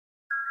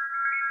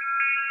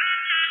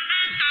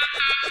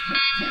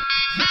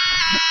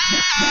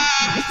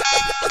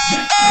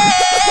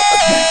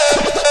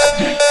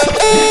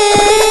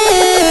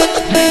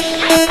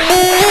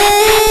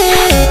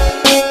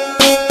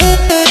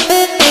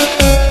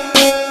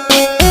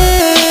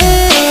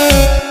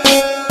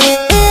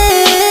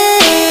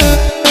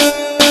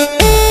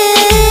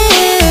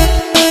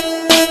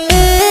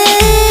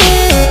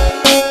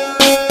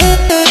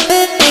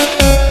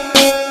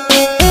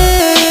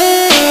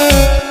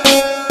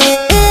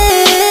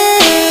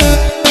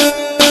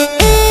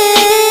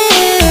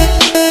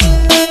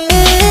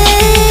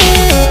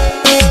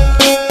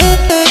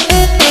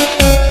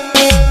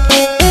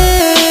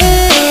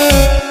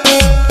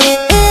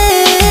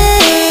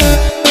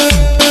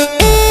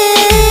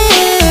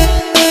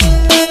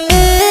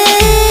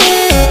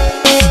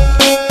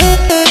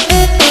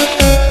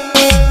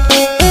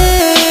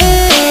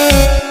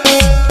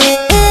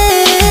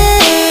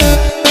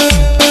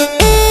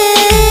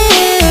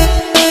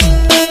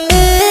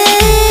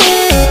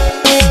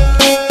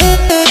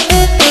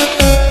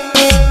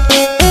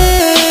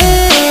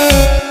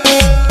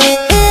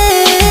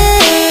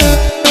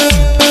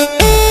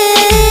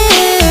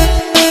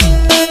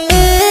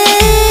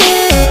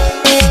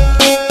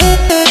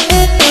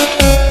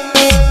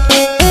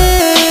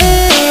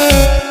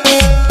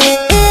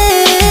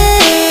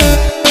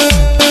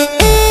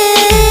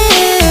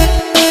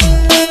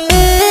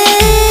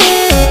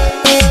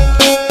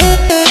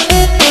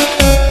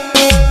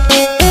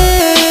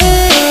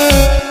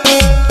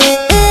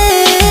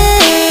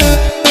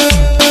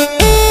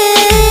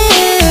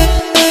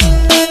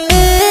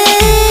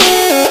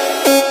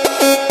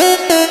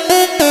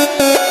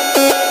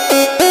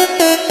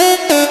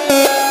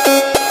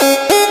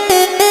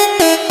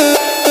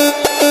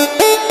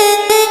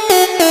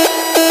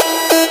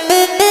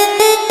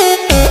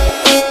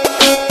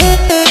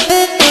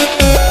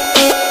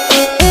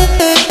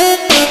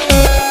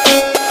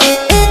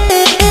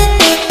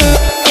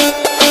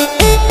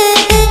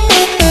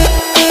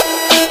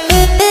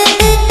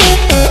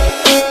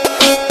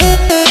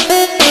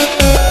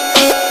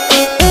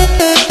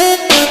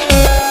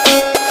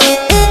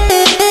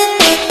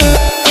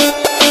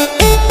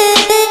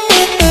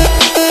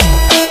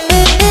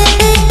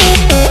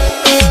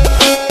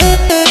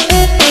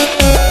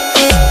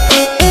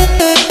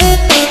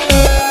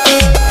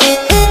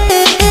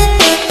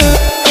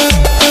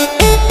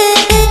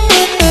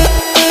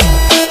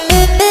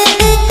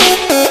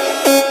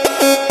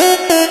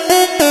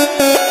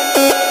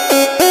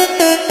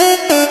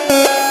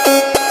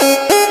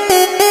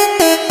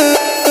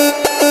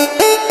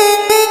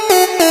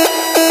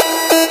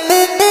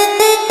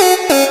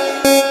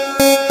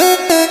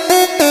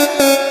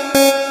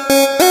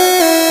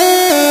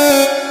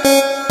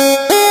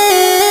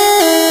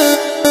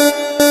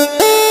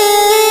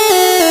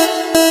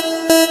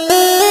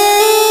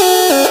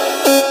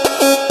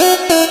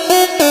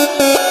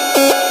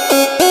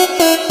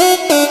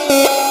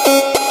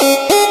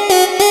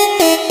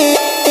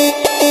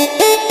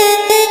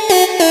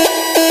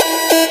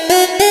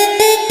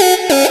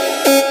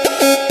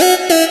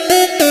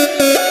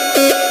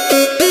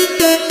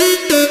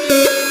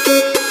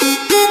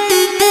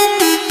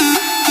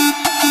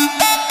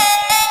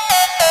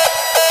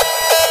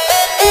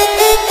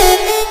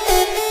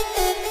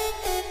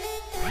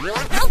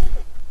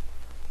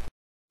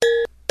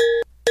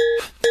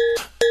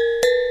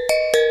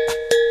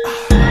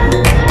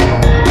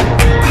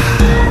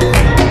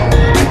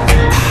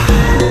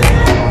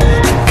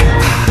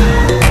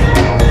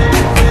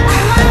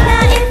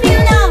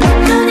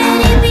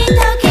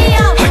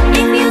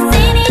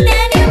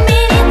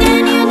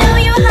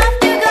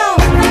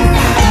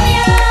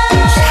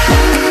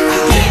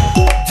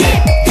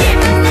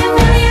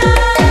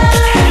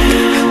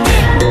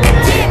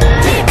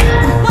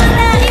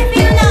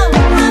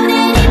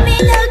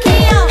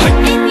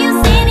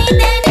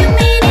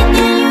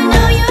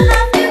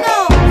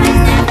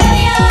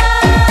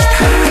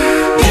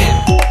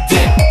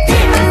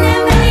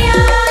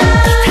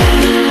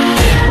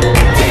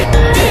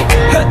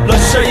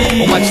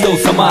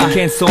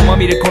喧騒ま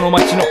みれこの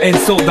街の演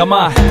奏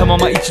玉たま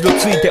ま一度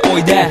ついてお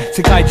いで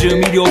世界中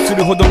魅了す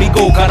るほどに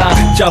豪華な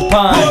ジャ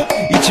パン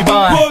一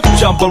番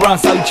ジャンプアラン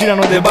さうちら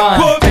の出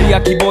番テリ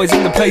ヤキボーイズ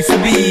in the place to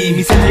be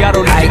見せてや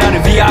ろうオリジナル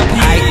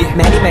VIP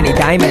Many many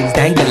diamonds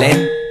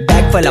dangling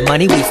Bag full of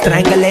money we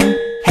strangling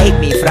Hate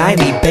me, fry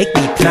me, bake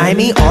me, try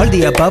me All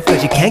the above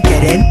cause you can't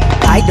get in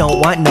I don't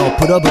want no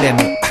problem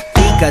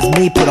Because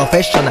me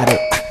professional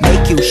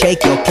Make you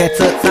shake your cats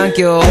Thank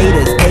you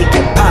Haters take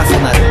it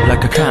personal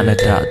Like a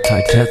Canada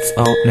tight heads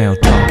out Nail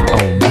talk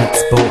oh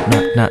let's go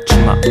not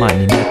my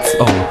money let's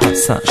go Hot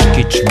sun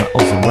敷地まお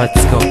ず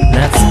let's go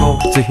let's go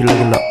ぜひレギ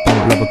ュラ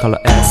ーラブか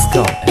ら let's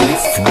go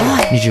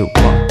 20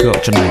は go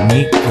じゃな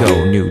い2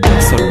 go 入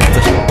力それまた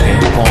表現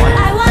point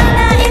I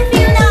wonder if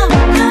you know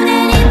How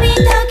that it be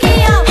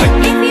Tokyo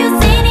If you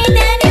seen it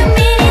then you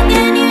mean it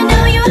Then you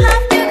know you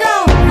have to go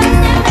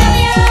First and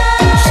failure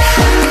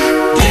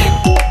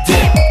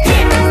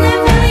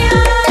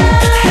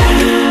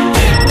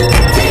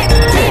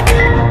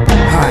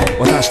はい、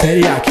私テ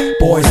リヤキ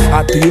ボイス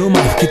あっという間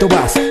吹き飛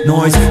ばす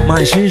ノイズ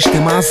慢心して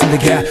ますんで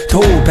ゲット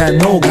ペン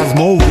の数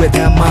も増えて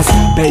ます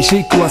ベーシ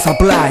ックはサ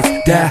プライズ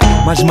で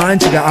マジ毎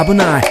日が危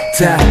ない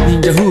ぜ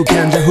忍者風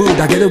賢者風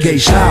だけどゲイ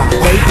シャーレ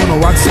イトの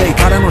惑星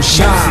からの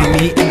シャー See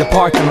me in the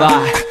parking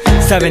lot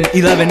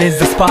 7-Eleven is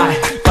the spot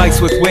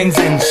Bikes with wings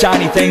and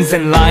shiny things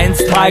and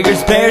lions,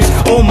 tigers, bears,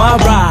 oh my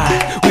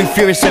ride We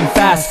fierce and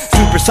fast,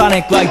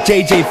 supersonic like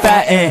JJ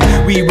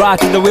Fatten We ride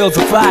till the wheels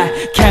are flat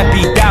Can't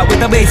beat that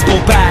with a baseball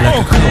bat Like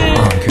a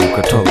cool on 急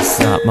が飛ぶ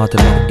さま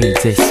だのいい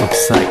ぜ即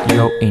歳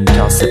よイン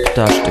ターセプ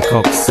ターして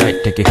国際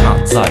的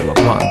犯罪は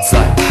万歳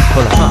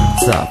ほらハン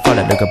ザーファ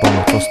レルがボ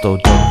ムポストを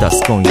取り出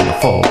す今夜の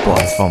4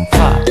 boys from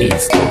Far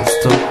East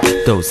Coast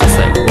どうせ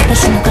最後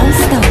私のゴー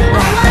スト I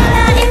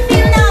wonder if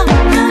you know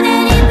how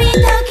that it be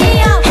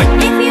Tokyo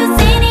If you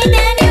seen it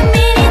then you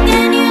mean it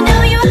then you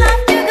know you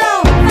have to go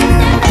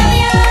Fast and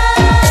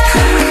furious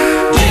Fast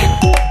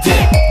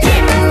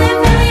and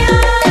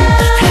furious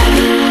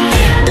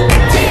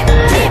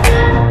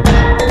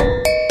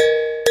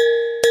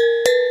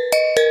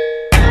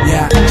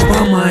Yeah 一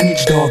番毎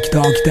日ドキ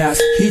ドキで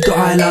すヒート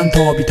アイラン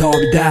ド飛び飛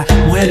びで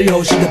燃える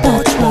用紙で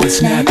ぼちぼ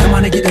ちね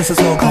玉ねぎで誘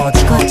うこっ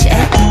ちこっちへ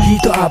ヒ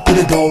ートアップ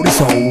で通り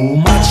そう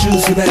街中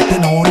すべて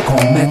乗り込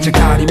むめっちゃ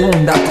借りも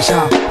んだってシ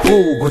ャ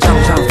ーごちゃご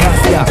ちゃファ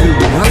ストやフ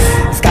ーナス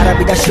It's gotta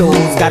be the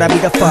shoes, gotta be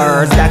the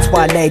furs. That's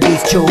why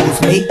ladies choose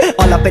me.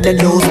 All up in the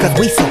news, cause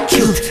we so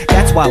cute.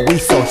 That's why we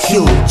so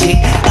huge.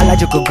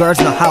 Harajuku girls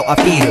know how I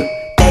feel.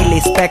 Daily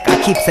spec,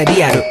 I keep it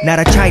real. Not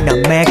a China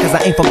man, cause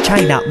I ain't from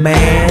China,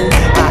 man.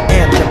 I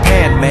am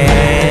Japan,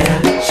 man.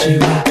 私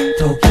は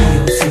時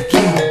を好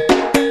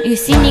き You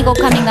see Nigo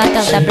coming out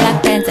of the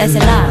black pants as a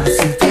laugh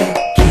素敵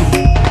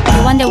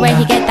You wonder where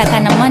he get that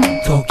kind of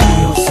money 時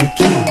を好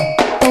き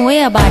Don't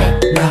worry about it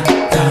あな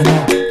たの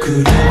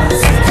車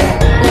素敵